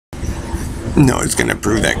No, it's gonna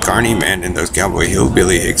prove that Carney man and those cowboy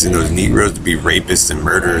hillbilly hicks and those Negroes to be rapists and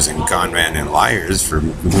murderers and con men and liars for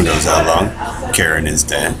who knows how long. Karen is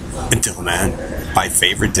dead. Until man, by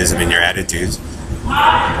favoritism in your attitudes.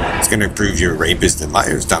 It's gonna prove you're rapists and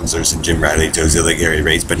liars. Tom Zerson, Jim Riley, Joe Zillig, Gary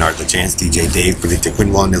Race, Bernard LaChance, DJ Dave, Predictor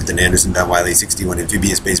Quinwall, Milton Anderson, Don Wiley, 61,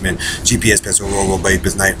 Amphibious Spaceman, GPS, Peso, Roll,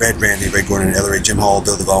 Babes Night, Red Randy, Red Gordon, Ellery, Jim Hall,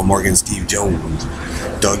 Bill Duvall, Morgan, Steve Jones,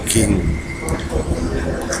 Doug King.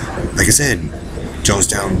 Like I said,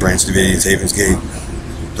 Jonestown, Branch Davidians, Havens Gate,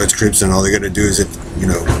 Bloods Crips, and all they gotta do is,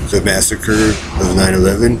 the massacre of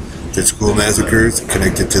 9/11, the school massacres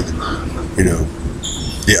connected to,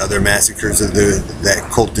 the other massacres of that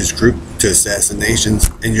cultist group to assassinations,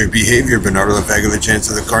 and your behavior, Bernardo LaFaga, chance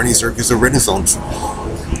of the Carney Circus of Renaissance.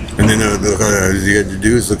 And then all you had to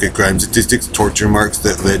do is look at crime statistics, torture marks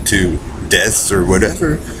that led to deaths or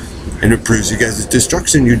whatever, and it proves you guys'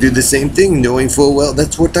 destruction. You did the same thing, knowing full well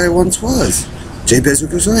that's what I once was. Jay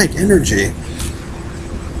Beswick was right, energy.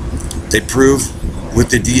 They prove with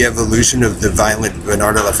the de-evolution of the violent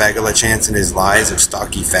Bernardo LaFaga LaChance and his lies of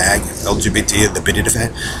stocky fag, LGBT, and the bit of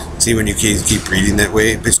fat. See, when you keep reading that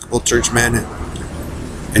way, Episcopal Church man,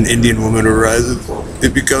 an Indian woman arises,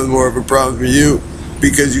 it becomes more of a problem for you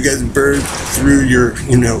because you guys burned through your,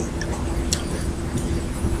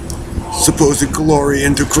 supposed glory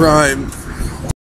into crime.